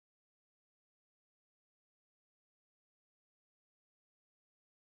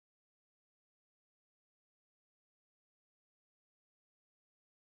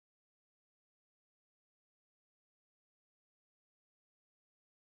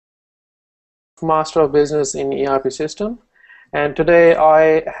Master of Business in ERP System, and today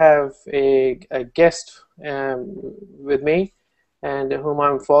I have a guest with me, and whom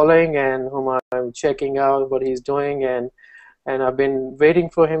I'm following and whom I'm checking out what he's doing, and I've been waiting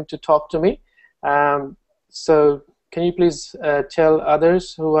for him to talk to me. So can you please tell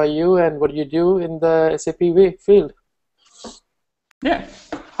others who are you and what you do in the SAP field? Yeah.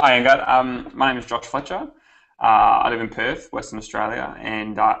 Hi, Angad. My name is Josh Fletcher. I live in Perth, Western Australia,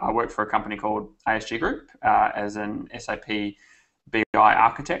 and I work for a company called ASG Group as an SAP BI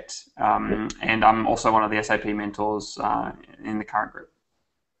architect, and I'm also one of the SAP mentors in the current group.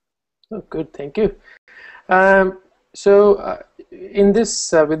 Oh, good, thank you. In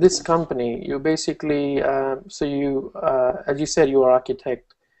this with this company, you basically as you said, you are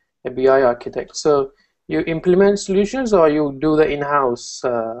architect, a BI architect. So you implement solutions, or you do the in-house?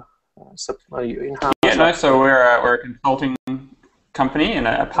 Yeah, no. So we're a consulting company and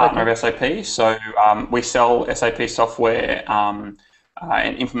a partner of SAP. So we sell SAP software and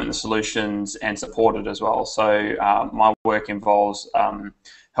implement the solutions and support it as well. So my work involves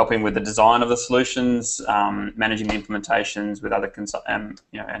helping with the design of the solutions, managing the implementations with other and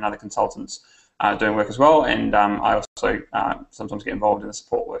other consultants doing work as well. And I also sometimes get involved in the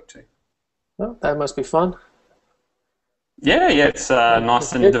support work too. Well, that must be fun. Yeah, it's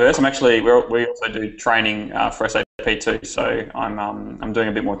nice and diverse. We also do training for SAP too, so I'm doing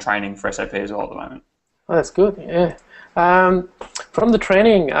a bit more training for SAP as well at the moment. Oh, that's good. Yeah. From the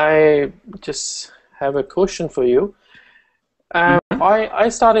training, I just have a question for you. I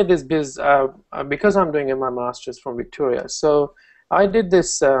started this because I'm doing my master's from Victoria. So I did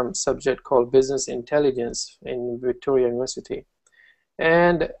this subject called Business Intelligence in Victoria University,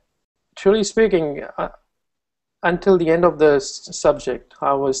 and truly speaking, until the end of the subject,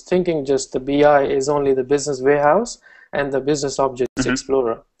 I was thinking just the BI is only the business warehouse and the business objects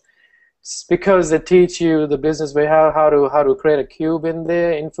explorer. It's because they teach you the business warehouse, how to create a cube in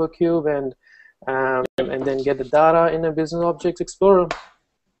there, info cube, and then get the data in a business objects explorer.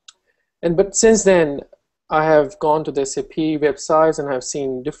 But since then, I have gone to the SAP websites and have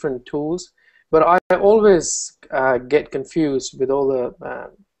seen different tools. But I always get confused with all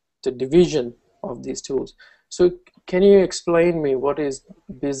the division of these tools. So can you explain me what is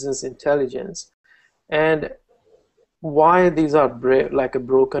business intelligence and why these are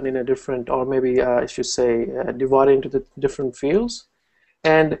broken in a different, or maybe I should say divided into the different fields,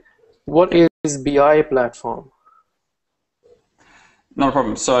 and what is BI platform? Not a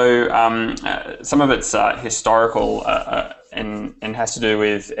problem. So some of it's historical and has to do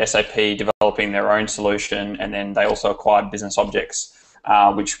with SAP developing their own solution, and then they also acquired business objects,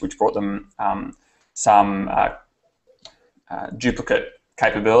 which brought them some duplicate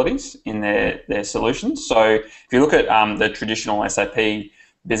capabilities in their solutions. So if you look at the traditional SAP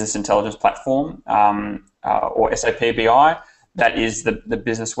Business Intelligence Platform or SAP BI, that is the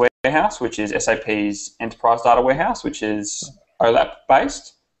business warehouse, which is SAP's enterprise data warehouse, which is OLAP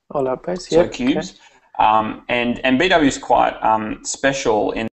based. OLAP based, so cubes. Okay. And BW is quite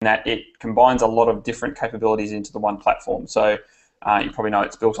special in that it combines a lot of different capabilities into the one platform. So you probably know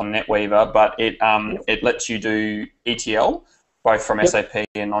it's built on NetWeaver, but it lets you do ETL, both from SAP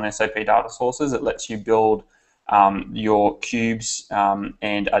and non-SAP data sources. It lets you build your cubes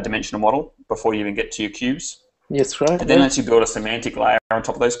and a dimensional model before you even get to your cubes. Yes, right. It then lets you build a semantic layer on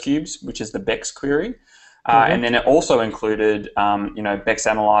top of those cubes, which is the BEX query. And then it also included, BEX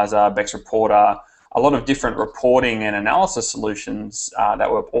Analyzer, BEX Reporter, a lot of different reporting and analysis solutions that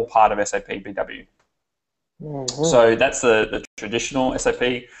were all part of SAP BW. So that's the traditional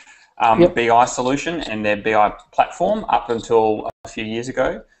SAP BI solution and their BI platform up until a few years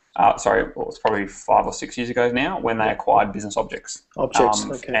ago. It's probably 5 or 6 years ago now when they acquired Business Objects.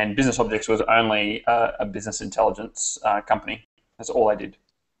 And Business Objects was only a business intelligence company. That's all they did.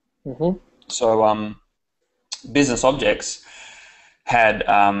 So Business Objects had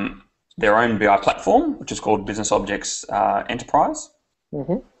their own BI platform, which is called Business Objects Enterprise.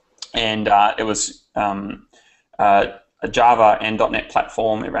 And it was a Java and .NET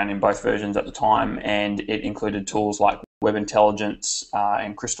platform. It ran in both versions at the time, and it included tools like Web Intelligence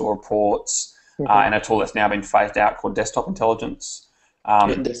and Crystal Reports, and a tool that's now been phased out called Desktop Intelligence.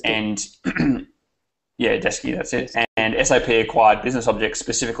 Desky, that's it. And SAP acquired Business Objects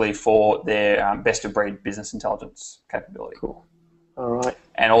specifically for their best-of-breed business intelligence capability. Cool. All right.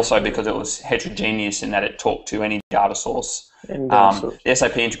 And also because it was heterogeneous in that it talked to any data source. The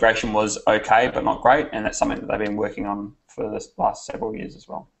SAP integration was okay, but not great, and that's something that they've been working on for the last several years as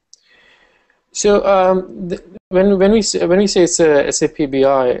well. So when we say it's a SAP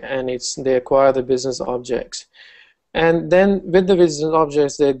BI and they acquire the business objects, And then with the business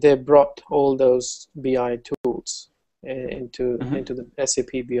objects, they brought all those BI tools into the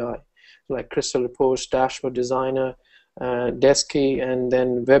SAP BI, like Crystal Reports, Dashboard Designer, Desky, and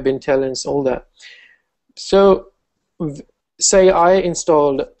then Web Intelligence, all that. So say I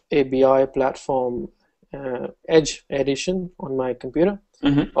installed a BI platform, Edge edition on my computer,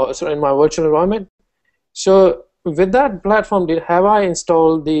 or sorry, in my virtual environment. So with that platform, have I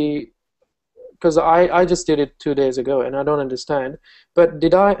installed because I just did it 2 days ago and I don't understand, but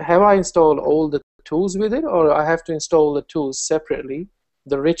have I installed all the tools with it, or I have to install the tools separately,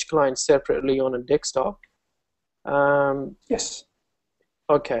 the rich client separately on a desktop? Yes.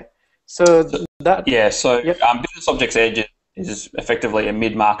 Okay. So that. Yeah, so Yep. Business Objects Edge is effectively a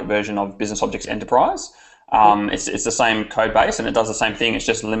mid-market version of Business Objects Enterprise. It's the same code base and it does the same thing. It's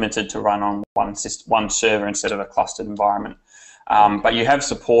just limited to run on one server instead of a clustered environment. But you have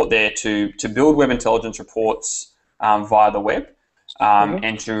support there to build web intelligence reports via the web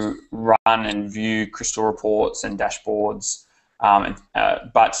and to run and view Crystal reports and dashboards.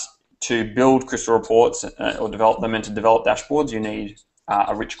 But to build Crystal reports or develop them and to develop dashboards, you need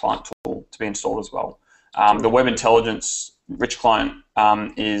a rich client tool to be installed as well. The web intelligence rich client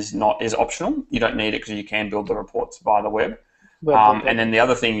is optional. You don't need it because you can build the reports via the web. And then the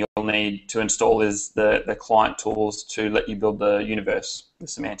other thing you'll need to install is the client tools to let you build the universe, the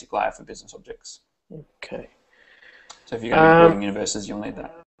semantic layer for business objects. Okay. So if you're going to be building universes, you'll need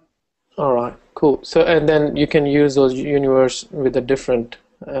that. All right, cool. So and then you can use those universe with the different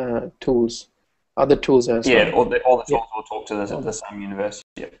tools, other tools as well. Yeah, all the tools will talk to the same universe.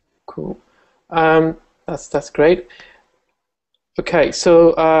 Yeah. Cool. That's great. Okay,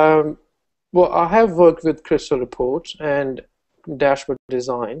 so well, I have worked with Crystal reports and dashboard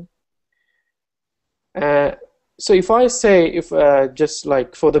design. So if I say, just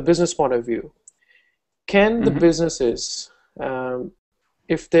like for the business point of view, can the businesses,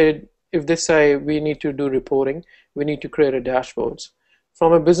 if they say we need to do reporting, we need to create a dashboards,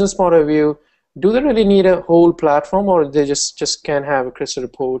 from a business point of view, do they really need a whole platform, or they just can have a Crystal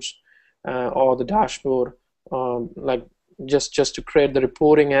reports or the dashboard, like just to create the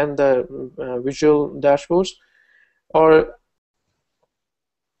reporting and the visual dashboards? Or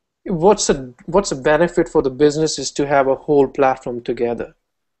what's a benefit for the businesses to have a whole platform together,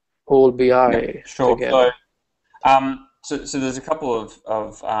 whole BI together? So there's a couple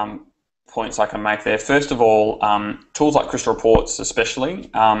of points I can make there. First of all, tools like Crystal Reports especially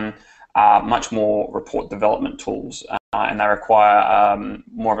are much more report development tools, and they require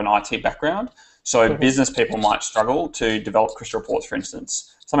more of an IT background. So business people might struggle to develop Crystal Reports, for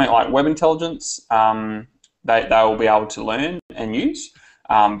instance. Something like web intelligence, they will be able to learn and use.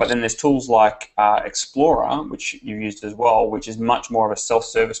 But then there's tools like Explorer, which you've used as well, which is much more of a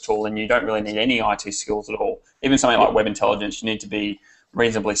self-service tool, and you don't really need any IT skills at all. Even something like web intelligence, you need to be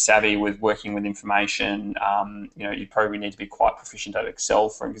reasonably savvy with working with information. You probably need to be quite proficient at Excel,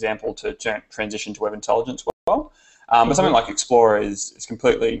 for example, to transition to web intelligence well. But something like Explorer is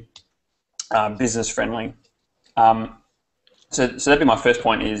completely business friendly. So that'd be my first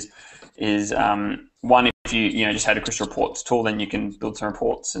point is one, if you just had a Crystal Reports tool, then you can build some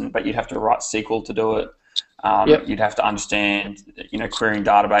reports, but you'd have to write SQL to do it. You'd have to understand, querying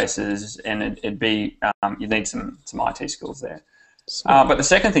databases, and it'd be you'd need some IT skills there. But the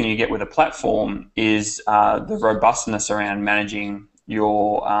second thing you get with a platform is the robustness around managing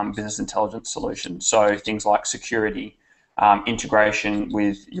your business intelligence solution. So things like security, integration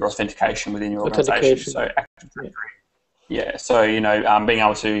with your authentication within your organization. So Active Directory. So being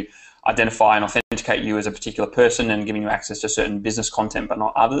able to identify and authenticate you as a particular person and giving you access to certain business content but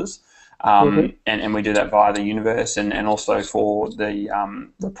not others. And we do that via the universe, and also for the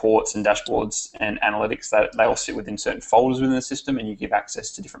reports and dashboards and analytics, that they all sit within certain folders within the system, and you give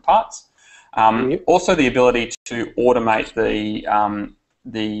access to different parts. Also the ability to automate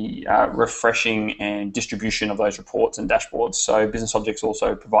the refreshing and distribution of those reports and dashboards. So Business Objects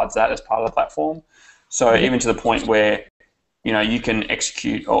also provides that as part of the platform. So even to the point where you can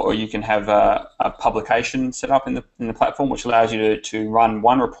execute or you can have a publication set up in the platform, which allows you to run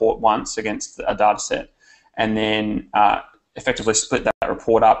one report once against a data set, and then effectively split that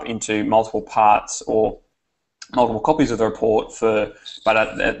report up into multiple parts or multiple copies of the report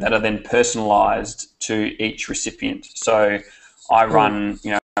that are then personalized to each recipient. So I run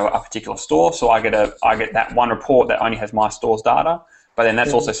a particular store, so I get that one report that only has my store's data. But then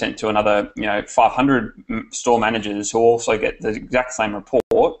that's also sent to another, 500 store managers who also get the exact same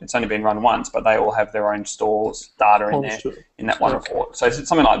report. It's only been run once, but they all have their own store's data in that one report. So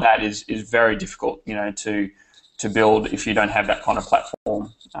something like that is very difficult, to build if you don't have that kind of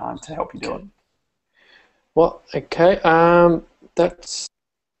platform to help you do it. Well, okay. That's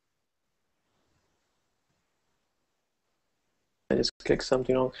I just clicked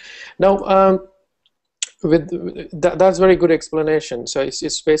something wrong. Now, that's very good explanation. So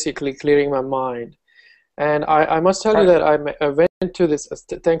it's basically clearing my mind. And I must tell you Great. that I went to this.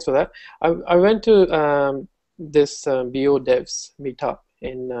 Thanks for that. I went to this BO Devs meetup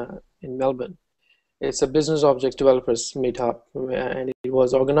in Melbourne. It's a business object developers meetup, and it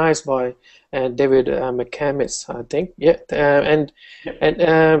was organized by David McCamis, I think. Yeah, Yep.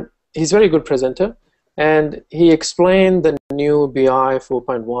 and he's a very good presenter, and he explained the new BI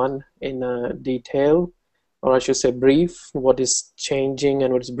 4.1 in detail, or I should say brief, what is changing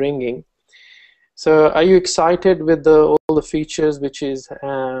and what is bringing. So, are you excited with all the features which is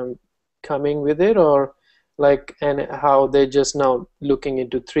coming with it, or like, and how they're just now looking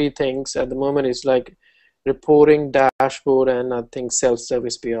into three things at the moment? Is like reporting, dashboard, and I think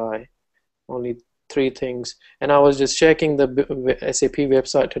self-service BI. Only three things. And I was just checking the SAP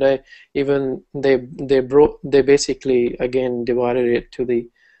website today. Even they basically again divided it to the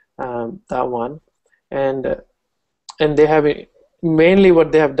that one, and they have mainly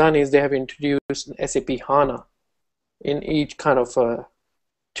what they have done is they have introduced SAP HANA in each kind of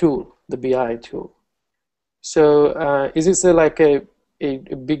tool, the BI tool. So is this like a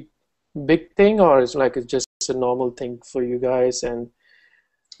big thing, or is like it's just a normal thing for you guys, and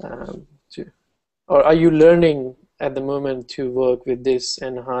um, to, or are you learning at the moment to work with this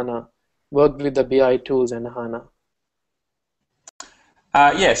and HANA, work with the BI tools and HANA?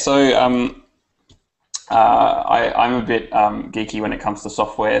 Yeah, so I'm a bit geeky when it comes to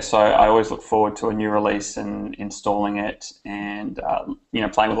software, so I always look forward to a new release and installing it, and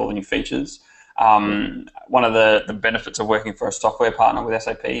playing with all the new features. One of the benefits of working for a software partner with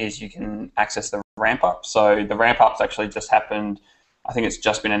SAP is you can access the ramp up. So the ramp up's actually just happened. I think it's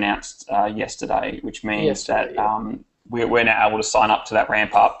just been announced yesterday, which means that we're now able to sign up to that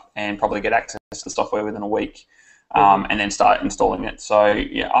ramp up and probably get access to the software within a week. And then start installing it. So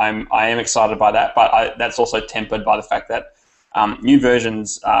yeah, I am excited by that, but that's also tempered by the fact that new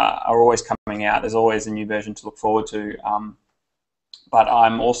versions are always coming out. There's always a new version to look forward to. But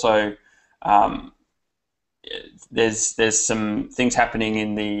I'm also there's some things happening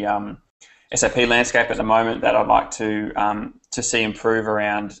in the SAP landscape at the moment that I'd like to see improve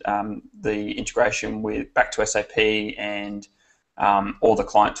around the integration with back to SAP and all the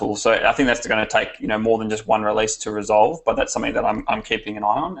client tools. So I think that's going to take more than just one release to resolve, but that's something that I'm keeping an eye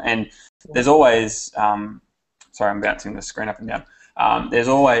on. And there's always sorry, I'm bouncing the screen up and down. There's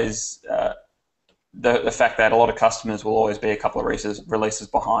always the fact that a lot of customers will always be a couple of releases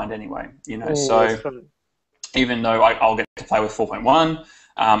behind anyway. So even though I'll get to play with 4.1,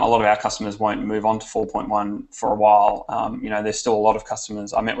 a lot of our customers won't move on to 4.1 for a while. There's still a lot of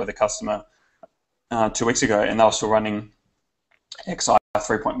customers. I met with a customer 2 weeks ago, and they were still running XI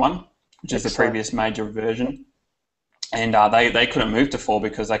 3.1, which is the previous major version, and they couldn't move to 4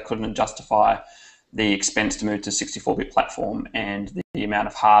 because they couldn't justify the expense to move to 64-bit platform and the amount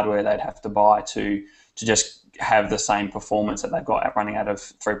of hardware they'd have to buy to just have the same performance that they've got running out of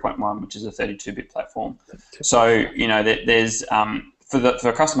 3.1, which is a 32-bit platform. So there's for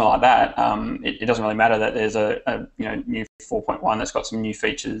a customer like that, it doesn't really matter that there's a new 4.1 that's got some new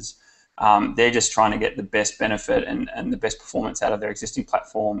features. They're just trying to get the best benefit and the best performance out of their existing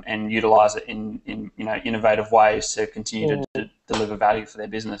platform and utilize it in innovative ways to continue to deliver value for their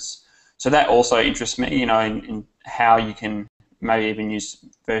business. So that also interests me, in how you can maybe even use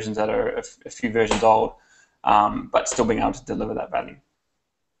versions that are a few versions old, but still being able to deliver that value.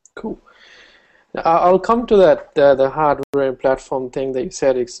 Cool. I'll come to that the hardware and platform thing that you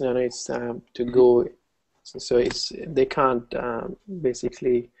said. It's to go, so they can't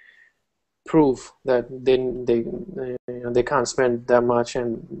basically prove that they can't spend that much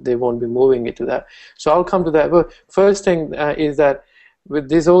and they won't be moving it to that. So I'll come to that. But first thing is that with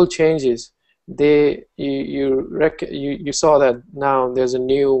these all changes, you saw that now there's a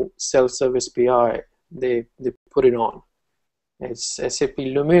new self-service BI. They put it on. It's SAP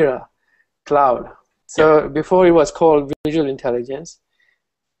Lumira Cloud. So before it was called Visual Intelligence,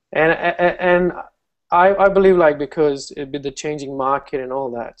 and I believe because with the changing market and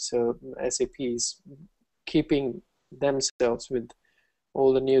all that, so SAP is keeping themselves with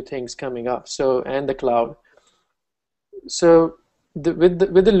all the new things coming up. So and the cloud. So with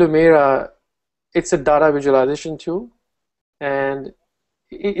the Lumira, it's a data visualization tool, and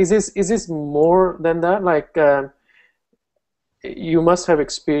is this more than that? You must have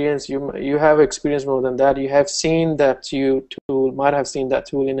experience. You have experience more than that. You have seen that tool. Might have seen that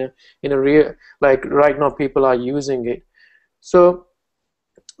tool in a real, right now people are using it. So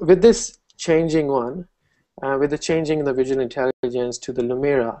with this changing one, with the changing the visual intelligence to the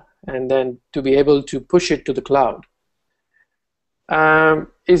Lumira, and then to be able to push it to the cloud.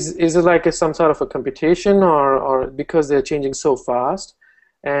 Is it like some sort of a computation, or because they're changing so fast,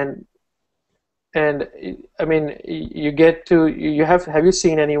 and I mean, have you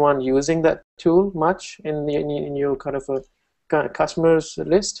seen anyone using that tool much in your kind of a customers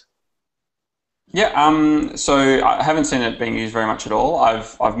list? Yeah, so I haven't seen it being used very much at all.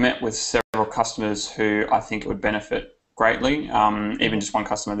 I've met with several customers who I think it would benefit greatly. Even just one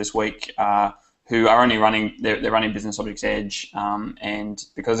customer this week who are only running they're running Business Objects Edge, and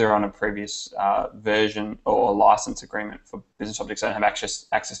because they're on a previous version or license agreement for Business Objects, they don't have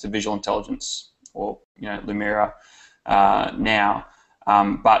access to Visual Intelligence or Lumira now.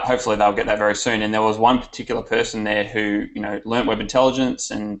 But hopefully they'll get that very soon. And there was one particular person there who learnt Web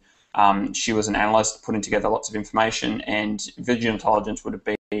Intelligence, and she was an analyst putting together lots of information, and Visual Intelligence would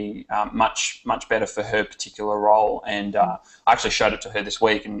be much better for her particular role. And I actually showed it to her this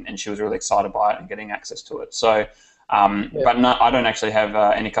week, and she was really excited by it and getting access to it. So, but no, I don't actually have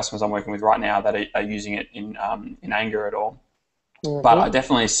any customers I'm working with right now that are using it in anger at all. Mm-hmm. But I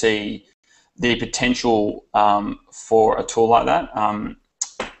definitely see the potential for a tool like that.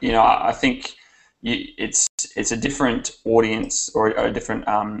 I think it's a different audience or a different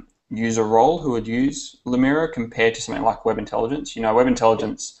user role who would use Lumira compared to something like Web Intelligence. Web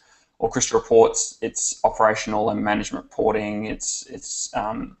Intelligence or Crystal Reports, it's operational and management reporting. It's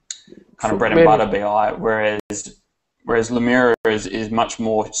kind of bread and butter BI, whereas Lumira is much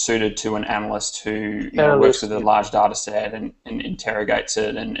more suited to an analyst who works with a large data set and interrogates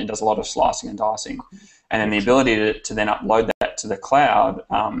it and does a lot of slicing and dicing. And then the ability to then upload that to the cloud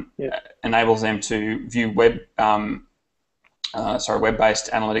enables them to view web-based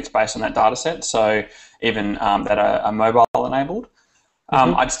analytics based on that data set, so even that are mobile enabled.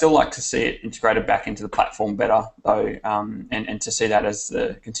 I'd still like to see it integrated back into the platform better, though, and to see that as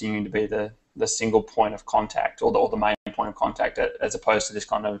continuing to be the single point of contact or the main point of contact, as opposed to this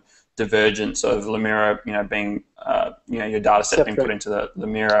kind of divergence of Lumira, being your data set being put into the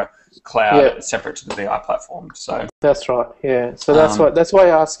Lumira cloud separate to the BI platform. So that's right. Yeah. So that's why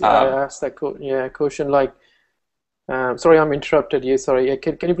I asked that question. Like, sorry, I'm interrupted you. Sorry.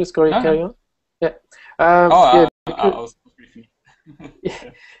 Can you please carry on? Yeah. I was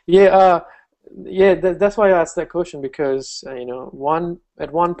that's why I asked that question, because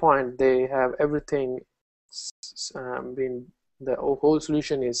at one point they have everything the whole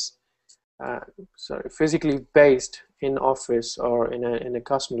solution is physically based in office or in a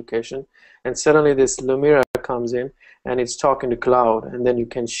custom location, and suddenly this Lumira comes in and it's talking to cloud, and then you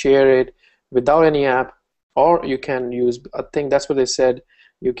can share it without any app, or you can use, I think that's what they said,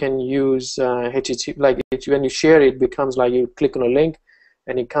 you can use HTTP, like when you share it becomes like you click on a link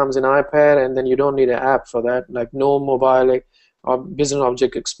and it comes in iPad, and then you don't need an app for that, like no mobile or Business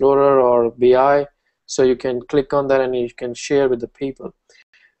Object Explorer or BI, so you can click on that and you can share with the people.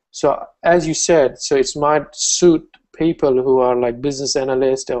 So as you said, so it might suit people who are like business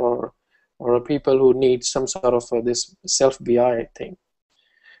analysts or people who need some sort of this self BI thing.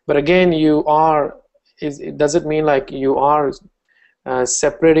 But again, does it mean like you are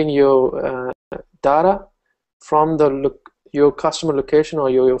separating your data from your customer location or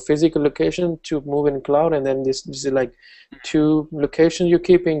your physical location to move in cloud, and then this is like two locations you're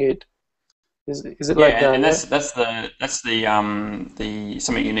keeping it? Is it like that? And that's the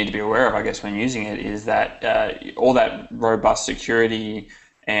something you need to be aware of, I guess, when using it, is that all that robust security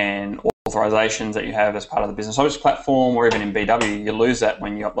and authorizations that you have as part of the Business Objects platform, or even in BW, you lose that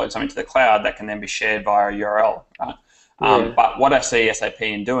when you upload something to the cloud that can then be shared via a URL, right? But what I see SAP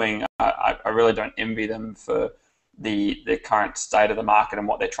in doing, I really don't envy them for the current state of the market and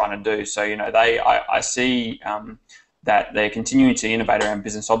what they're trying to do. So I see that they're continuing to innovate around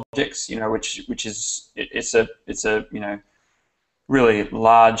business objects, which is it's a really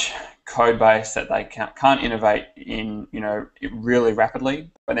large code base that they can't innovate in really rapidly.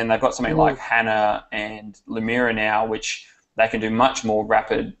 But then they've got something like HANA and Lumira now, which they can do much more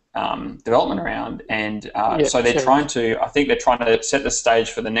rapid development around, and so they're trying to set the stage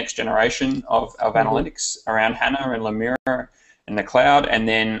for the next generation of analytics around HANA and Lumira in the cloud, and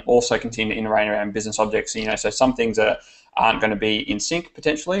then also continue to innovate around business objects. So some things aren't going to be in sync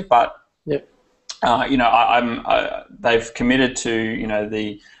potentially, but they've committed to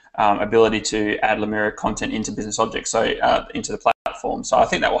the ability to add Lumira content into business objects, so into the platform. So I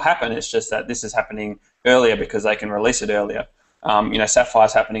think that will happen. It's just that this is happening earlier because they can release it earlier.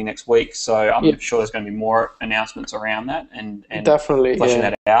 Sapphire's happening next week, so I'm sure there's going to be more announcements around that and definitely fleshing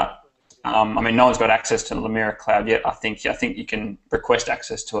that out. No one's got access to the Lumira cloud yet. I think you can request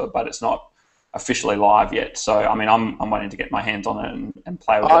access to it, but it's not officially live yet. So I mean, I'm waiting to get my hands on it and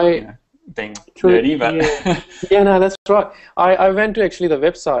play with it. Being True, nerdy, but yeah, no, that's right. I went to actually the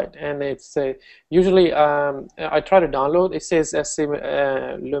website, and it's usually I try to download. It says SC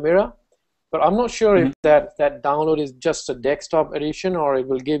Lumira, but I'm not sure if that download is just a desktop edition, or it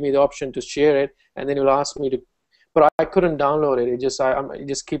will give me the option to share it, and then it will ask me to. But I couldn't download it. It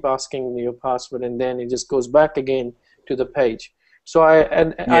just keep asking me your password, and then it just goes back again to the page. So I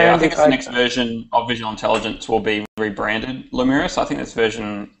think it's the next version of Visual Intelligence will be rebranded Lumira. So I think it's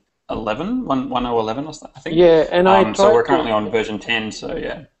version 11, 1011 or something, I think. Yeah, and so we're currently on version 10, so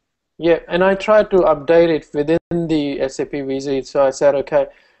yeah. Yeah, and I tried to update it within the SAP VZ. So I said, okay,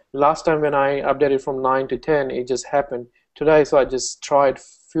 last time when I updated from 9 to 10, it just happened. Today, so I just tried a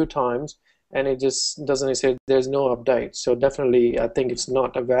few times, and it just doesn't say there's no update. So definitely, I think it's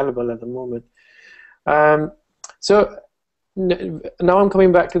not available at the moment. So now I'm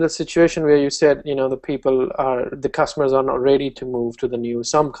coming back to the situation where you said, the customers are not ready to move to the new.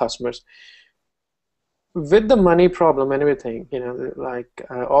 Some customers, with the money problem and everything,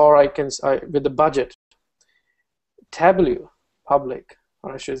 or with the budget, Tableau public,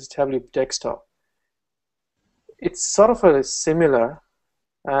 or I should say Tableau desktop, it's sort of a similar,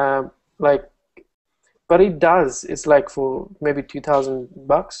 but it's like for maybe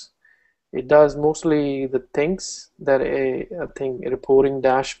 $2,000. It does mostly the things that a reporting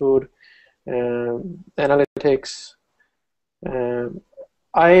dashboard, analytics.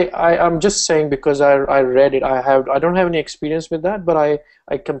 I'm just saying because I read it. I don't have any experience with that, but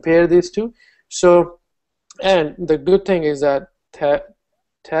I compare these two. So, and the good thing is that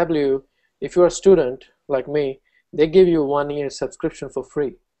Tableau, if you're a student like me, they give you 1 year subscription for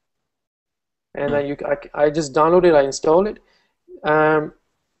free, and then I just download it, I install it.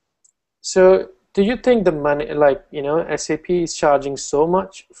 So do you think the money, SAP is charging so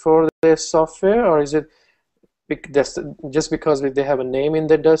much for their software, or is it just because they have a name in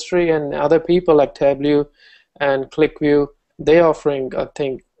the industry, and other people like Tableau and ClickView, they're offering, I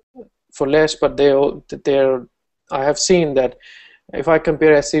think, for less, but I have seen that if I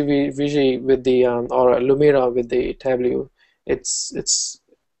compare SAP VG with the or Lumira with the Tableau, it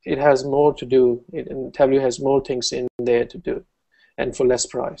has more to do, and Tableau has more things in there to do, and for less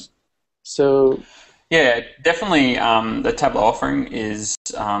price. So yeah, definitely the Tableau offering is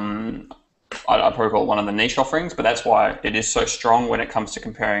I'd probably call it one of the niche offerings, but that's why it is so strong when it comes to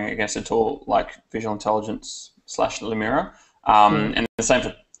comparing against a tool like Visual Intelligence / Lumira. And the same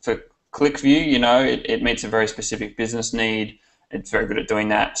for ClickView. It meets a very specific business need. It's very good at doing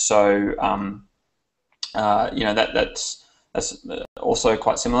that. So that's also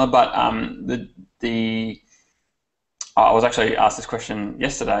quite similar. But I was actually asked this question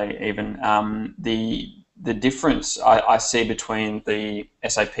yesterday even. The difference I see between the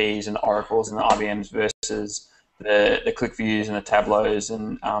SAPs and the Oracles and the IBMs versus the ClickViews and the Tableaus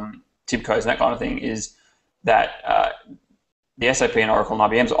and Tibcos and that kind of thing is that the SAP and Oracle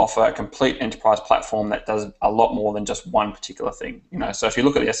and IBMs offer a complete enterprise platform that does a lot more than just one particular thing. So if you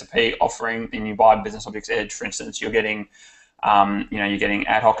look at the SAP offering and you buy Business Objects Edge, for instance, you're getting you're getting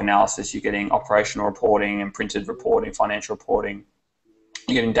ad hoc analysis, you're getting operational reporting and printed reporting, financial reporting,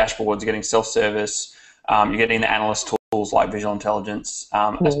 you're getting dashboards, you're getting self-service, you're getting the analyst tools like Visual Intelligence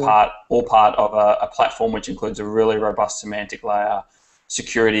as all part of a platform which includes a really robust semantic layer,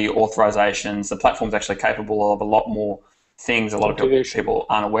 security, authorizations. The platform's actually capable of a lot more things a lot of people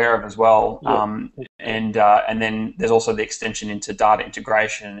aren't aware of as well. And then there's also the extension into data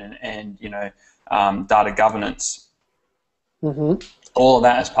integration and data governance. All of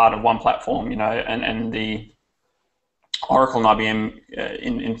that as part of one platform, and the Oracle and IBM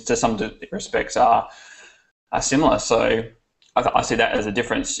in to some respects are similar. So I see that as a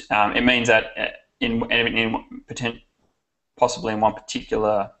difference. It means that possibly in one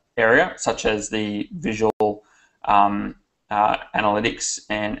particular area, such as the visual analytics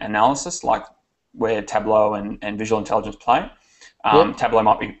and analysis, like where Tableau and Visual Intelligence play. Tableau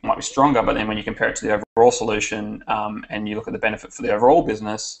might be stronger, but then when you compare it to the overall solution and you look at the benefit for the overall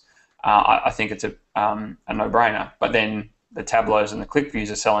business, I think it's a no-brainer. But then the Tableaus and the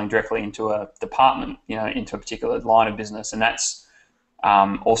ClickViews are selling directly into a department, into a particular line of business, and that's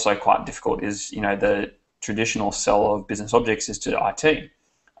also quite difficult. Is the traditional sell of business objects is to IT,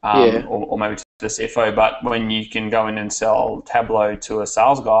 or maybe to the CFO. But when you can go in and sell Tableau to a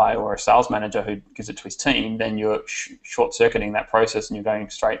sales guy or a sales manager who gives it to his team, then you're short-circuiting that process and you're going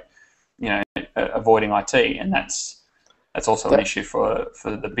straight, avoiding IT, and that's also an issue for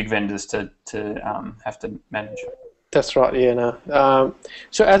the big vendors to have to manage. That's right.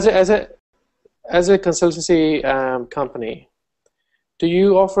 So as a consultancy company, do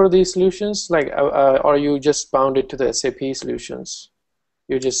you offer these solutions, like, or are you just bounded to the SAP solutions?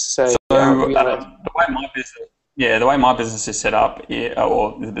 You just say, So we are. the way my business is set up,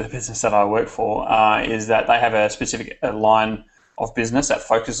 or the business that I work for, is that they have a specific line of business that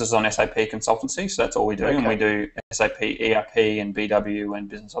focuses on SAP consultancy. So that's all we do, and we do SAP ERP and BW and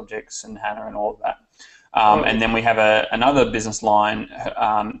business objects and HANA and all of that. And then we have another business line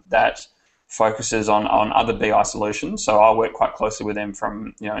that focuses on other BI solutions. So I work quite closely with them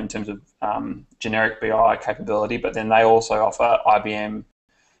from, in terms of generic BI capability, but then they also offer IBM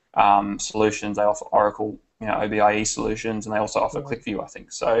solutions. They offer Oracle, OBIE solutions, and they also offer ClickView, I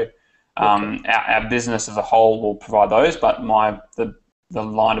think. So our business as a whole will provide those, but the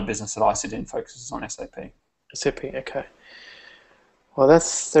line of business that I sit in focuses on SAP. SAP, okay. Well,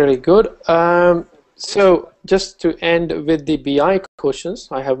 that's really good. So just to end with the BI questions,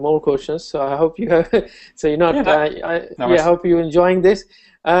 I have more questions. So I hope you have. So you're not. I hope you're enjoying this.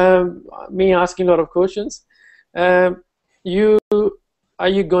 Me asking a lot of questions. Are you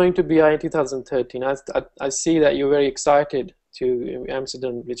going to BI in 2013? I see that you're very excited to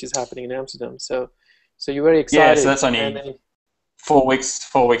Amsterdam, which is happening in Amsterdam. So you're very excited. Yeah, so that's only 4 weeks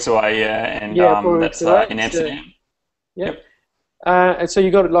away. Yeah, and 4 weeks that's away. In Amsterdam. Yep. And so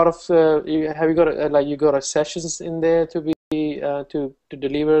you got a lot of you got sessions in there to be to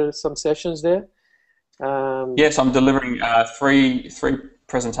deliver some sessions there. Yes, I'm delivering three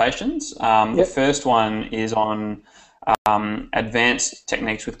presentations. The first one is on advanced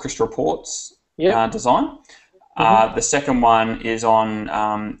techniques with crystal reports design. The second one is on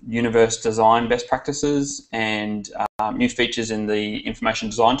universe design best practices and new features in the information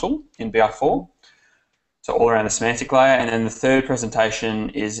design tool in BI4. So all around the semantic layer. And then the third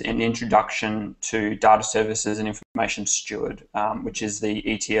presentation is an introduction to data services and information steward, which is the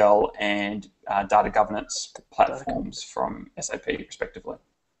ETL and data governance platforms from SAP respectively.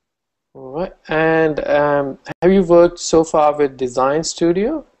 All right. And have you worked so far with Design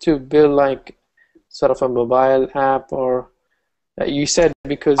Studio to build like sort of a mobile app, or you said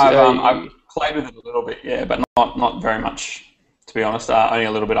because I've played with it a little bit, yeah, but not very much. To be honest, only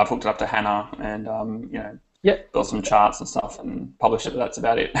a little bit. I've hooked it up to HANA and built some charts and stuff and published it, but that's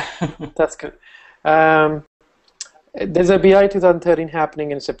about it. That's good. There's a BI 2013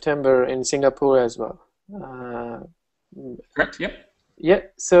 happening in September in Singapore as well. Correct, yep. Yeah,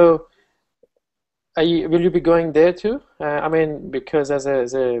 so will you be going there too? I mean, because I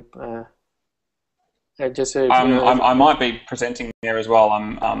might be presenting there as well.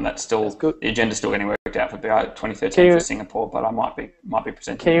 That's good. The agenda's still getting worked out for BI 2013 for Singapore, but I might be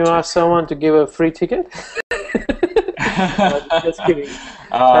presenting. Can you ask someone to give a free ticket? Just kidding.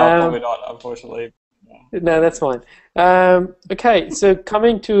 Probably not, unfortunately. No, that's fine. Okay, so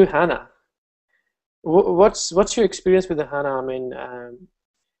coming to HANA, what's your experience with the HANA? I mean,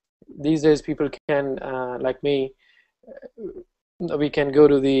 these days people can, like me, we can go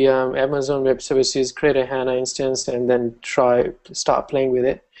to the Amazon Web Services, create a HANA instance, and then start playing with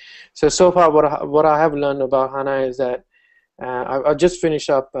it. So far, what I have learned about HANA is that I just finished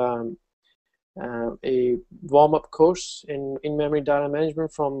up a warm-up course in in-memory data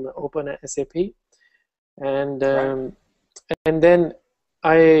management from Open SAP, and then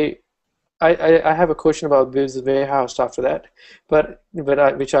I have a question about business warehouse after that,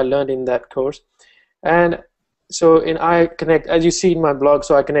 which I learned in that course, and so I connect, as you see in my blog,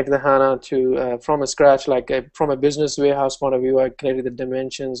 so I connect the HANA to from scratch, like from a business warehouse point of view. I connected the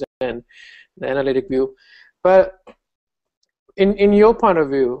dimensions and the analytic view. But in your point of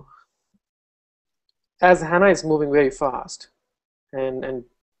view, as HANA is moving very fast, and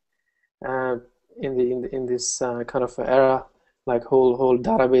in this kind of era, like whole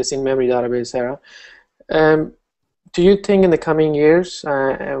database, in-memory database era, do you think in the coming years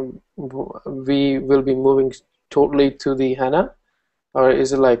we will be moving totally to the HANA, or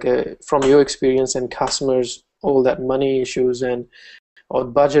is it like from your experience and customers, all that money issues or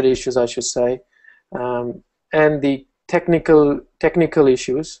budget issues, I should say, and the technical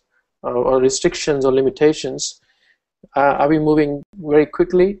issues or restrictions or limitations, are we moving very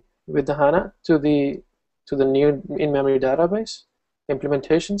quickly with the HANA to the new in-memory database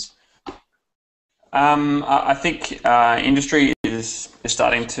implementations? I think industry is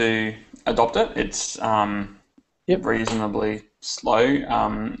starting to adopt it. It's reasonably slow,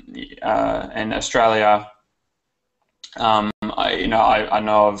 and Australia, I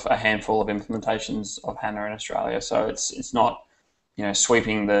know of a handful of implementations of HANA in Australia, so it's not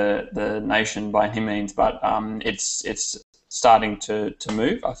sweeping the nation by any means, but it's starting to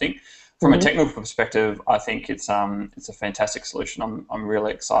move. I think from a technical perspective, I think it's a fantastic solution. I'm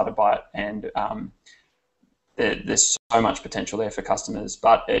really excited by it, and there's so much potential there for customers,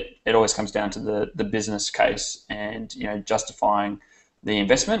 but it always comes down to the business case and justifying the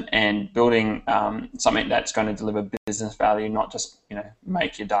investment and building something that's going to deliver business value, not just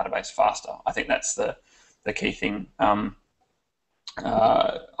make your database faster. I think that's the key thing.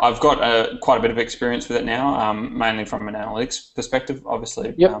 I've got quite a bit of experience with it now, mainly from an analytics perspective,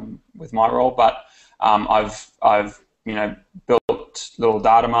 obviously. Yep. With my role, but I've built little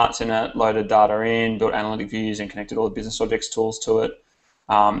data marts in it, loaded data in, built analytic views, and connected all the business objects tools to it.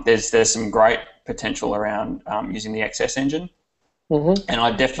 There's some great potential around using the XS engine, and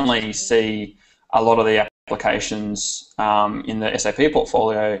I definitely see a lot of the applications in the SAP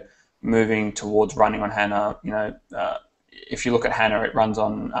portfolio moving towards running on HANA. If you look at HANA, it runs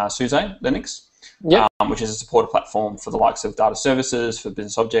on SUSE Linux, which is a supported platform for the likes of data services, for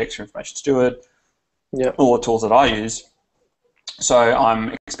business objects, for information steward, all the tools that I use. So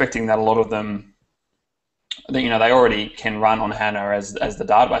I'm expecting that a lot of them, they already can run on HANA as the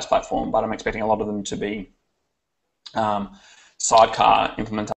database platform, but I'm expecting a lot of them to be sidecar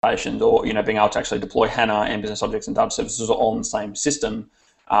implementations, or being able to actually deploy HANA and business objects and data services all in the same system.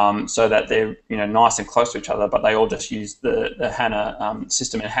 So that they're nice and close to each other, but they all just use the HANA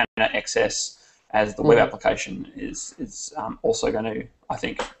system, and HANA XS as the web application is also going to, I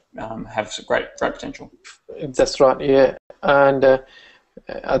think, have great potential. That's right, yeah. And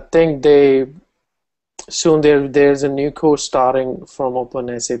I think there's a new course starting from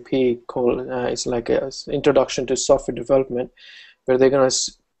OpenSAP called it's like a Introduction to Software Development, where they're going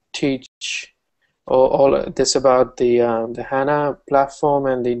to teach all this about the HANA platform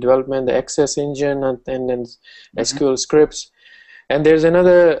and the development, the XS engine, and then SQL scripts. And there's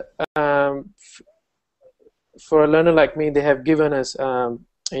another, for a learner like me, they have given us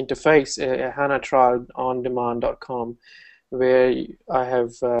interface, a HANA trial on demand.com, where I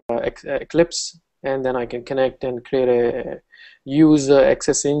have Eclipse, and then I can connect and use the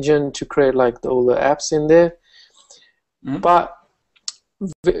XS engine to create like all the apps in there. But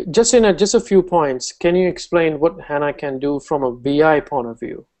just a few points, can you explain what HANA can do from a BI point of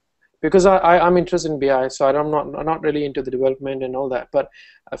view? Because I'm interested in BI, so I'm not really into the development and all that. But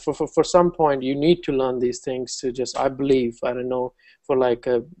for some point, you need to learn these things to just, I believe, I don't know, for like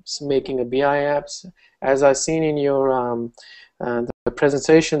making a BI apps. As I've seen in your the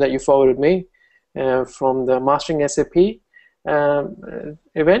presentation that you forwarded me from the Mastering SAP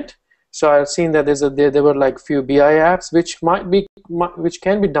event. So I've seen that there were like few BI apps which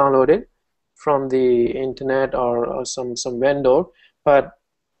can be downloaded from the internet or some vendor, but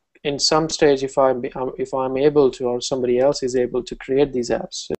in some stage, if I'm able to, or somebody else is able to create these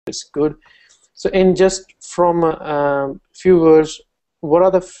apps, so it's good. So in just from a few words, what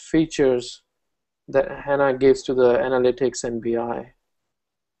are the features that HANA gives to the analytics and BI?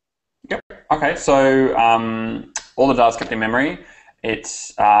 Yep. Okay. So all the data is kept in memory.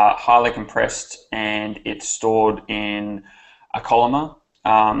 It's highly compressed, and it's stored in a columnar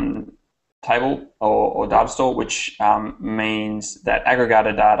table or data store, which means that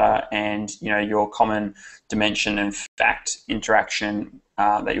aggregated data and your common dimension and fact interaction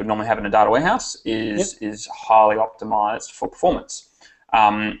that you would normally have in a data warehouse is highly optimized for performance.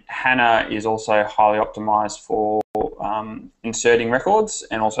 HANA is also highly optimized for inserting records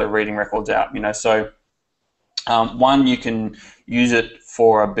and also reading records out. So one, you can use it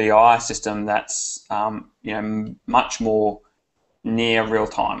for a BI system that's much more near real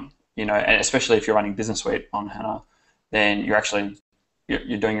time. And especially if you're running Business Suite on HANA, then you're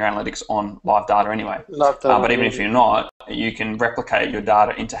doing your analytics on live data anyway. But even if you're not, you can replicate your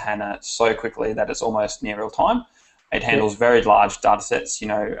data into HANA so quickly that it's almost near real time. It handles very large data sets.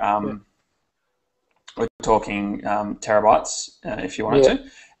 We're talking terabytes if you wanted to.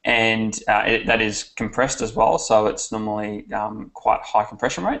 And that is compressed as well, so it's normally quite high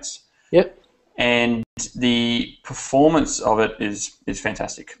compression rates. And the performance of it is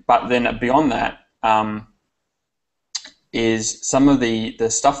fantastic. But then beyond that is some of the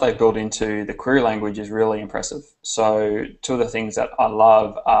stuff they've built into the query language is really impressive. So two of the things that I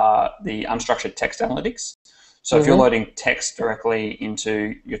love are the unstructured text analytics. So if you're loading text directly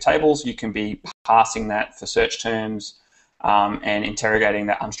into your tables, you can be parsing that for search terms and interrogating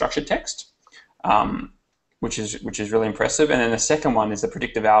that unstructured text, which is really impressive. And then the second one is the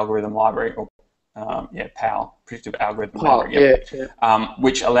predictive algorithm library, or PAL, predictive algorithm library,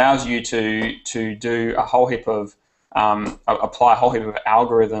 which allows you to do a whole heap of apply a whole heap of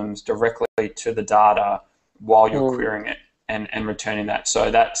algorithms directly to the data while you're querying it and returning that. So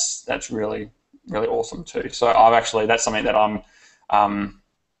that's really awesome too. So that's something that I'm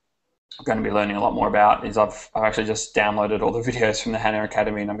going to be learning a lot more about is I've actually just downloaded all the videos from the HANA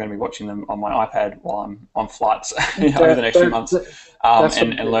Academy, and I'm going to be watching them on my iPad while I'm on flights over the next few months,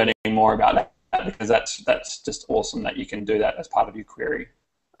 and learning more about that, because that's just awesome that you can do that as part of your query.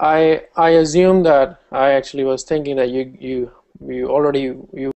 I assume that I actually was thinking that you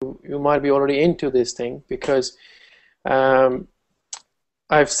might be already into this thing, because I've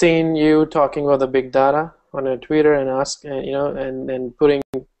seen you talking about the big data on a Twitter and and putting,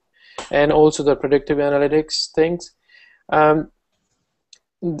 and also the predictive analytics things. I'll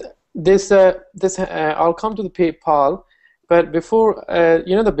come to the PayPal, but before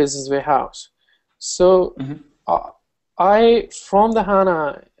the business warehouse. So from the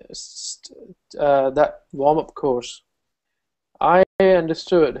HANA that warm-up course, I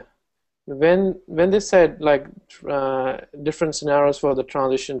understood when they said like different scenarios for the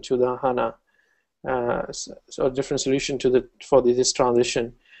transition to the HANA, so different solution for this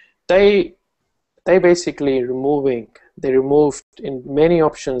transition. They basically they removed in many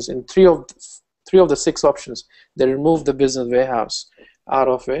options, in three of the 6 options, they removed the business warehouse out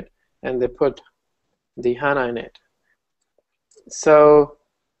of it, and they put the HANA in it. So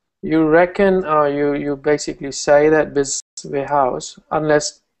you reckon, you basically say that business warehouse,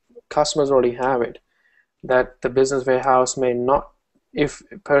 unless customers already have it, that the business warehouse may not, if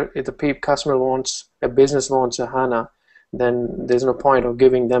the customer wants a a HANA, then there's no point of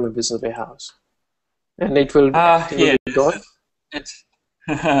giving them a business warehouse, and it will yeah, be gone.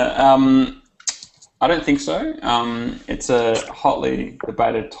 I don't think so. It's a hotly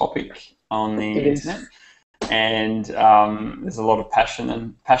debated topic on the internet, and there's a lot of passion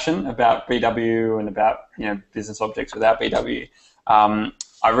about BW and about business objects without BW.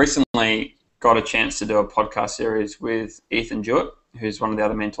 I recently got a chance to do a podcast series with Ethan Jewett, who's one of the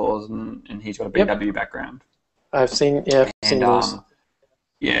other mentors, and he's got a BW background. I've seen those.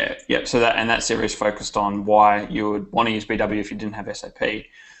 So that series focused on why you would want to use BW if you didn't have SAP.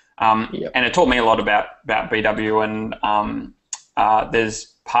 And it taught me a lot about BW, and there's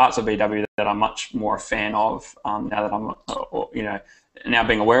parts of BW that I'm much more a fan of now that I'm, now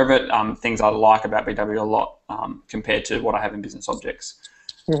being aware of it. Things I like about BW a lot compared to what I have in business objects.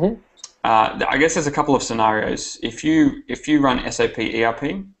 I guess there's a couple of scenarios. If you run SAP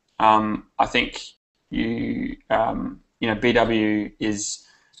ERP, I think BW is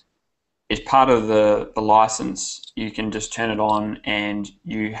part of the license. You can just turn it on, and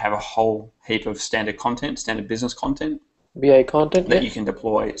you have a whole heap of standard business content, BI content that you can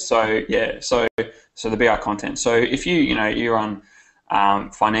deploy. So the BI content. So if you run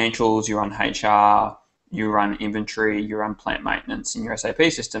financials, you run HR, you run inventory, you run plant maintenance in your SAP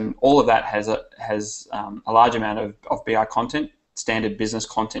system, all of that has a large amount of BI content, standard business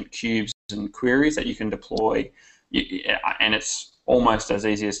content cubes and queries that you can deploy, and it's almost as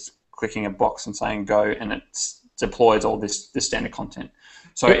easy as clicking a box and saying go, and it deploys all this standard content.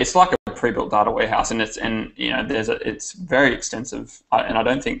 So it's like a pre-built data warehouse, and it's very extensive, and I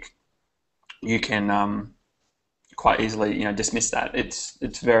don't think you can quite easily dismiss that. It's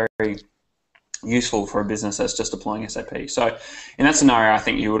very useful for a business that's just deploying SAP. So in that scenario, I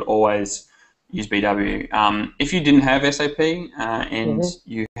think you would always use BW. If you didn't have SAP and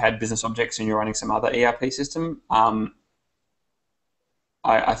you had business objects and you're running some other ERP system,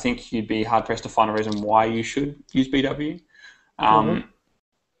 I think you'd be hard pressed to find a reason why you should use BW. And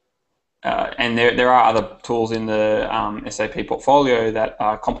there are other tools in the SAP portfolio that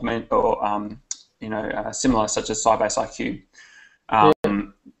complement or similar, such as Sybase IQ.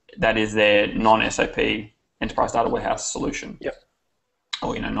 That is their non-SAP enterprise data warehouse solution.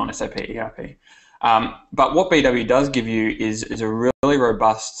 Or non-SAP ERP. But what BW does give you is a really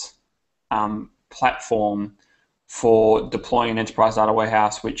robust platform for deploying an enterprise data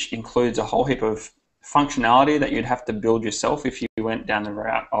warehouse, which includes a whole heap of functionality that you'd have to build yourself if you went down the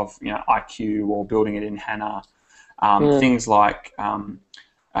route of IQ or building it in HANA. Things like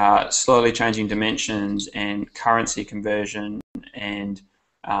slowly changing dimensions and currency conversion and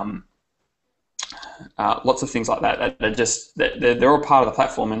lots of things like that are just they're all part of the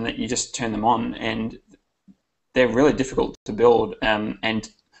platform, and that you just turn them on, and they're really difficult to build, and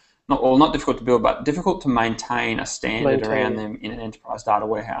not difficult to build, but difficult to maintain a standard around them in an enterprise data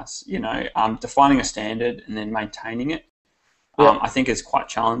warehouse. Defining a standard and then maintaining it, I think is quite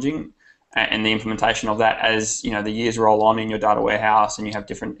challenging, and the implementation of that as the years roll on in your data warehouse, and you have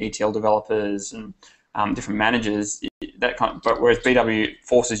different ETL developers and different managers. But whereas BW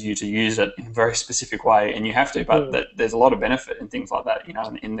forces you to use it in a very specific way, and you have to, but there's a lot of benefit in things like that,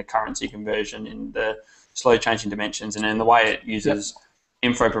 in the currency conversion, in the slow changing dimensions, and in the way it uses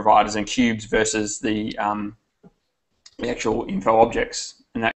info providers and cubes versus the actual info objects.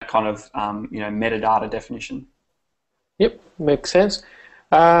 that kind of metadata definition. Yep, makes sense.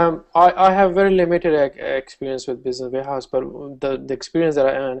 I have very limited experience with business warehouse, but the experience that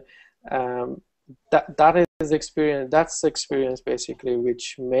I earned, that is experience. That's the experience basically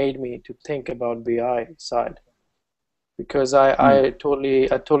which made me to think about BI side, because I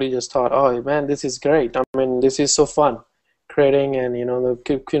totally just thought, oh man, this is great. I mean, this is so fun, creating and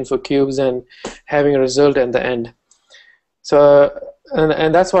the queen for cubes and having a result at the end. So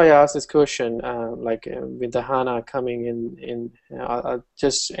and that's why I asked this question, with the HANA coming in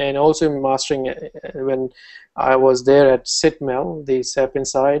just, and also mastering when I was there at SITMEL, the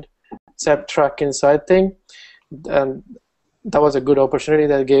SAP Track Inside thing, and that was a good opportunity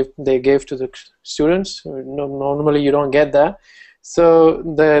that they gave to the students. Normally you don't get that. So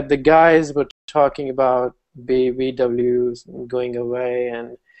the guys were talking about BWs going away,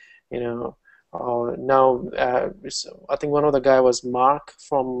 and now I think one of the guy was Mark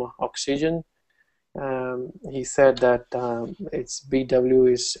from Oxygen. He said that BW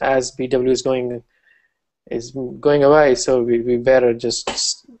is going away, so we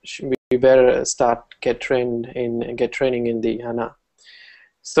better start get training in the HANA.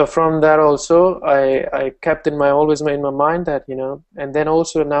 So from that also I kept always in my mind that and then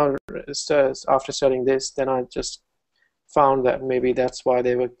also now after studying this, then I just found that maybe that's why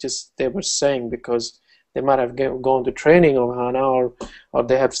they were saying, because they might have gone to training of HANA, or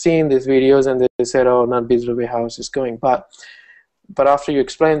they have seen these videos and they said, oh, not Business Warehouse is going. But after you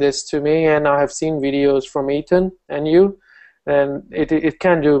explain this to me, and I have seen videos from Ethan and you, then it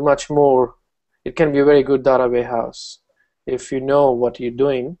can do much more. It can be a very good data warehouse if you know what you're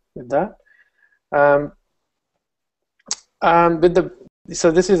doing with that.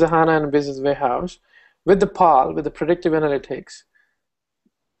 So this is a HANA and Business Warehouse. With the PAL, with the predictive analytics,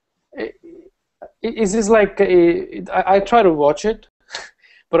 is this like I try to watch it,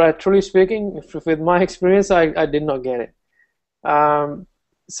 but truly speaking, with my experience, I did not get it.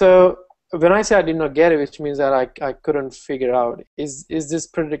 So when I say I did not get it, which means that I couldn't figure out, is this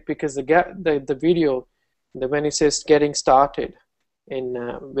because the video, when it says getting started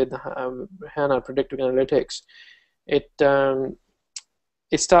with the HANA predictive analytics, it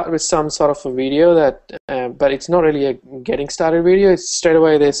starts with some sort of a video that, but it's not really a getting started video. It's straight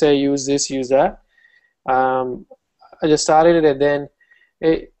away they say use this, use that. I just started it, and then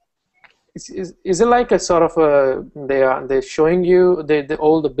is it like a sort of a they're showing you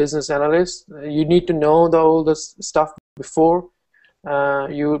all the business analysts? You need to know all the stuff before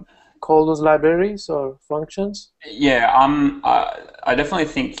you call those libraries or functions? Yeah, I definitely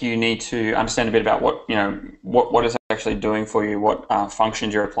think you need to understand a bit about what is actually doing for you, what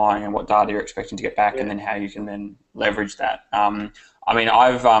functions you're applying, and what data you're expecting to get back, and then how you can then leverage that. I mean,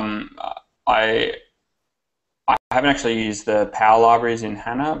 I haven't actually used the Power libraries in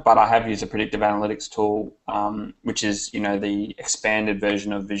HANA, but I have used a predictive analytics tool, which is the expanded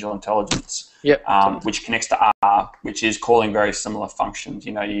version of Visual Intelligence, which connects to R, which is calling very similar functions.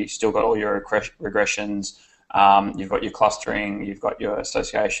 You still got all your regressions, you've got your clustering, you've got your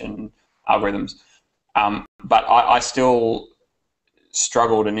association algorithms, but I still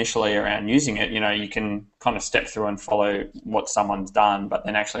struggled initially around using it. You can kind of step through and follow what someone's done, but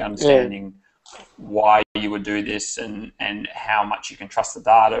then actually understanding why you would do this and how much you can trust the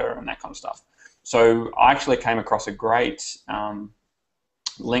data and that kind of stuff. So I actually came across a great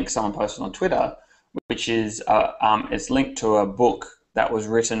link someone posted on Twitter, which is it's linked to a book that was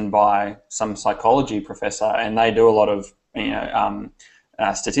written by some psychology professor, and they do a lot of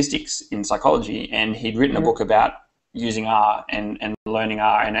statistics in psychology, and he'd written a book about using R and learning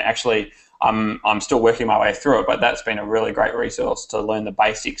R, and actually I'm still working my way through it, but that's been a really great resource to learn the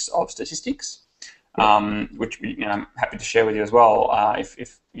basics of statistics, which I'm happy to share with you as well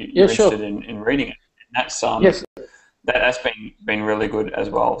if you're interested in reading it. And that's that's been really good as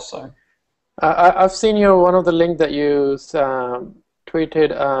well. So I've seen one of the link that you tweeted,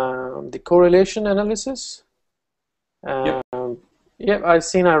 the correlation analysis. I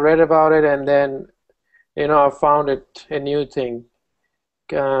read about it, and then I found it a new thing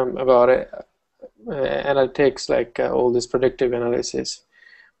about it, and it takes all this predictive analysis.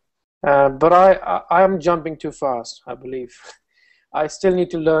 But I am jumping too fast, I believe. I still need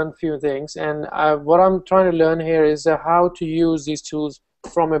to learn a few things, and what I'm trying to learn here is how to use these tools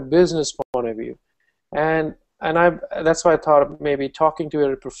from a business point of view, and that's why I thought maybe talking to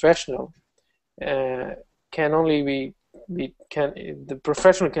a professional can only be the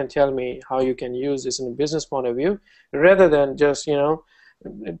professional can tell me how you can use this in a business point of view, rather than just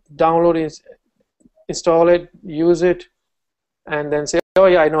download it, install it, use it, and then say, oh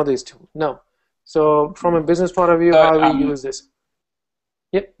yeah, I know this tool. No. So from a business point of view, how we use this?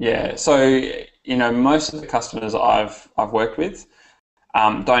 Yep. Yeah. So, most of the customers I've worked with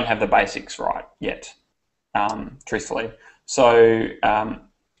don't have the basics right yet, truthfully. So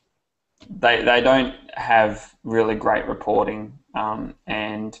they don't have really great reporting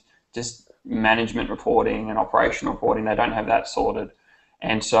and just management reporting and operational reporting. They don't have that sorted.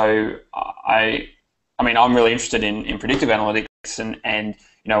 And so I'm really interested in predictive analytics and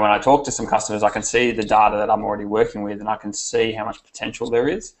when I talk to some customers, I can see the data that I'm already working with and I can see how much potential there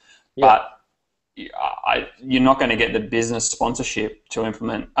is. Yep. But you're not going to get the business sponsorship to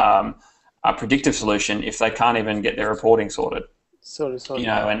implement a predictive solution if they can't even get their reporting sorted. Sorry.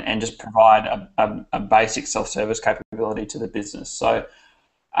 And just provide a basic self-service capability to the business. So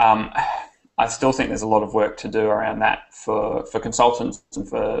I still think there's a lot of work to do around that for consultants and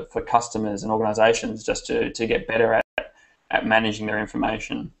for customers and organizations just to get better at managing their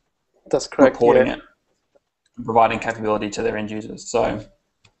information. That's correct. Reporting it, and providing capability to their end users. So,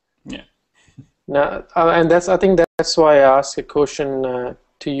 yeah. Now, and I think that's why I asked a question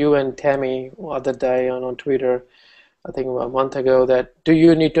to you and Tammy the other day on Twitter. I think a month ago, that do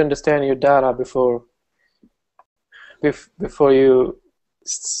you need to understand your data before you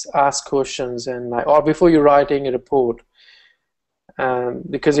ask questions or before you're writing a report?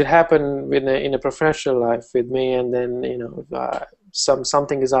 Because it happened in a professional life with me, and then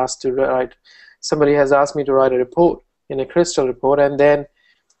something is asked to write. Somebody has asked me to write a report in a crystal report, and then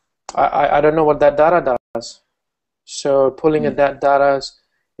I don't know what that data does. So pulling at that data,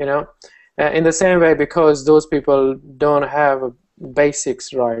 in the same way, because those people don't have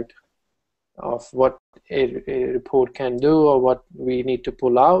basics right of what a report can do or what we need to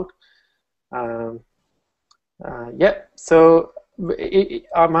pull out. So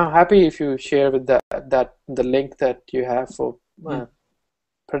I'm happy if you share with that the link that you have for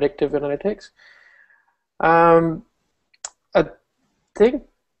predictive analytics. I think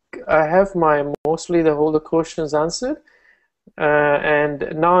I have mostly the questions answered. And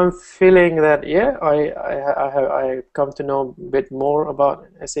now I'm feeling that I come to know a bit more about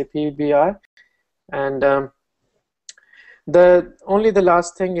SAP BI, and the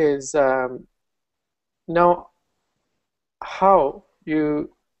last thing is now how you.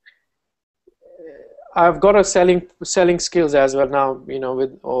 I've got a selling skills as well now.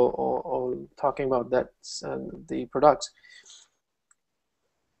 With all talking about that and the products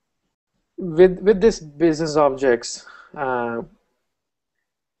with this business objects. And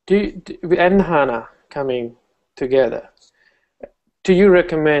HANA coming together, do you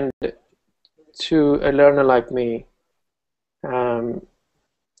recommend to a learner like me to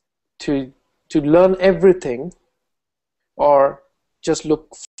learn everything, or just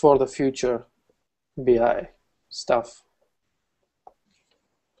look for the future BI stuff?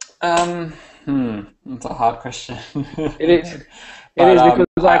 That's a hard question. It is. It is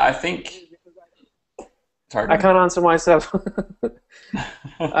because I think. Sorry, I can't answer myself.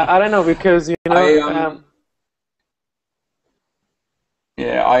 I don't know, because I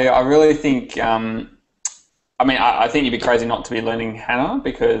really think. I think you'd be crazy not to be learning HANA,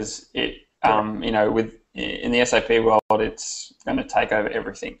 because it, in the SAP world, it's going to take over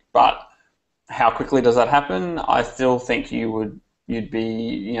everything. But how quickly does that happen? I still think you'd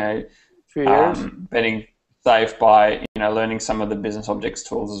be, few years. betting safe by learning some of the business objects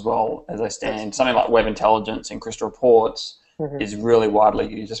tools as well as they stand. Something like Web Intelligence and Crystal Reports is really widely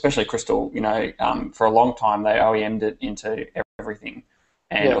used, especially Crystal. For a long time they OEM'd it into everything,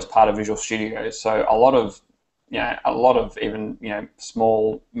 and it was part of Visual Studio. So a lot of even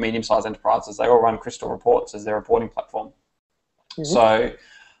small, medium-sized enterprises, they all run Crystal Reports as their reporting platform. So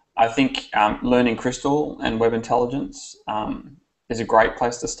I think learning Crystal and Web Intelligence is a great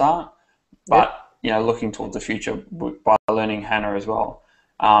place to start, but looking towards the future by learning HANA as well.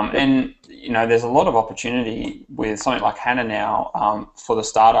 And there's a lot of opportunity with something like HANA now for the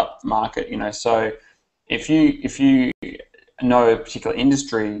startup market. So if you know a particular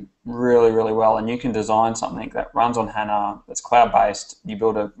industry really, really well, and you can design something that runs on HANA, that's cloud-based, you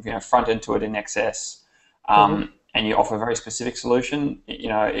build a front end to it in XS, and you offer a very specific solution,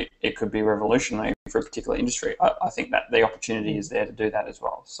 it could be revolutionary for a particular industry. I think that the opportunity is there to do that as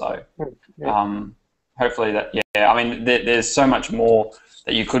well. So hopefully that, there's so much more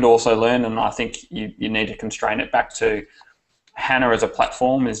that you could also learn, and I think you need to constrain it back to HANA as a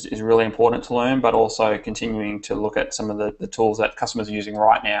platform is really important to learn, but also continuing to look at some of the tools that customers are using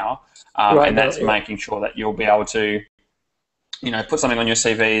right now, and that's making sure that you'll be able to, put something on your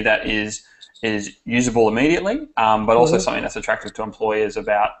CV that is usable immediately, but also something that's attractive to employers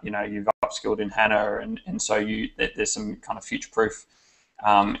about, you've upskilled in HANA, and so there's some kind of future proof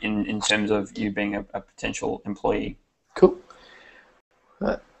in terms of you being a potential employee. Cool.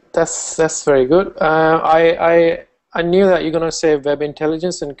 Uh, that's very good. I knew that you're gonna say web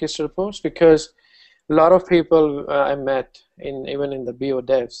intelligence and crystal reports because a lot of people I met even in the BO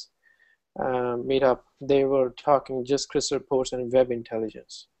devs meetup, they were talking just crystal reports and web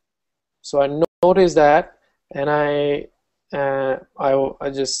intelligence. So I noticed that, and I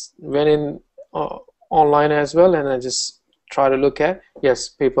just went in online as well, and I just try to look at, yes,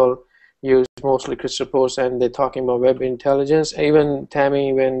 people use mostly crystal reports, and they're talking about web intelligence. Even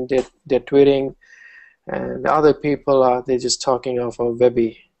Tammy, when they're tweeting, and the other people are they're just talking of a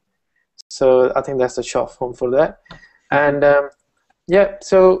Webby. So I think that's the short form for that. And yeah,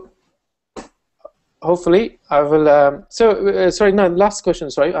 so hopefully I will. Sorry, no, last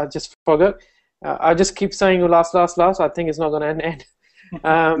question. Sorry, I just forgot. I just keep saying last. I think it's not going to end.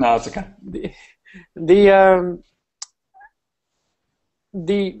 No, it's okay. The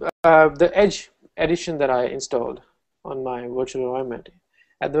the Edge edition that I installed on my virtual environment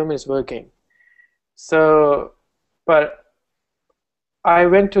at the moment is working. So, but I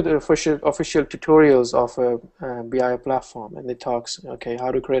went to the official tutorials of a BI platform, and it talks, okay,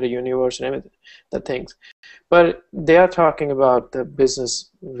 how to create a universe and everything, the things. But they are talking about the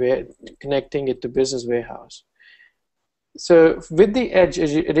business, connecting it to business warehouse. So with the Edge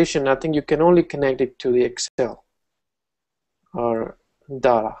edition, I think you can only connect it to the Excel or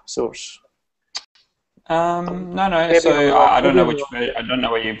data source. No. So I don't know I don't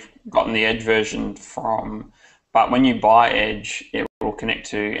know where you've gotten the Edge version from, but when you buy Edge, it will connect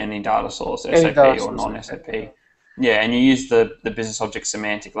to any data source, SAP or non-SAP. Yeah, and you use the business object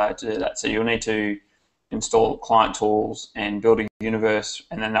semantic layer to do that. So you'll need to install client tools and build a universe,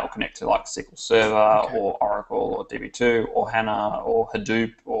 and then that will connect to like SQL Server or Oracle or DB2 or HANA or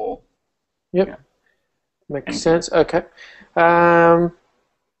Hadoop or. Yep, makes sense. Okay.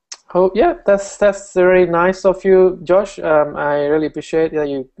 Oh yeah, that's very nice of you, Josh. I really appreciate that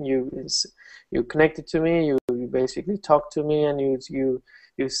you connected to me. You basically talked to me, and you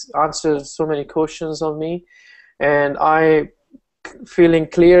answered so many questions of me, and I feeling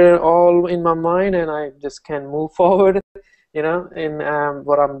clear all in my mind, and I just can move forward, you know, in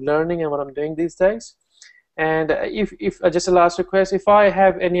what I'm learning and what I'm doing these days. And if just a last request, if I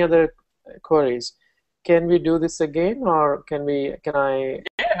have any other queries, can we do this again, or can I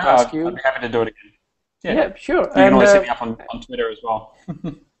ask you? I'd be happy to do it again. Yeah, sure. You can always hit me up on Twitter as well.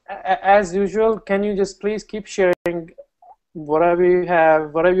 As usual, can you just please keep sharing whatever you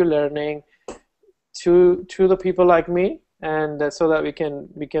have, whatever you're learning, to the people like me, and so that we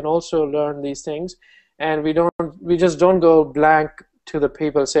can also learn these things, and we just don't go blank to the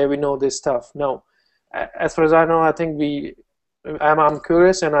people say we know this stuff. No, as far as I know, I think I'm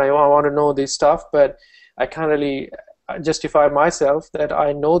curious and I want to know this stuff, but I can't really justify myself that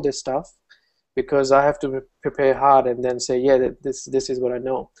I know this stuff, because I have to prepare hard and then say, yeah, this is what I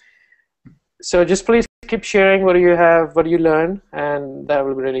know. So just please keep sharing what you have, what you learn, and that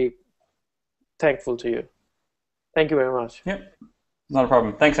will be really thankful to you. Thank you very much. Yep, not a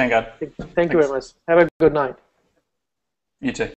problem. Thanks, Angad. Thank you very much. Have a good night. You too.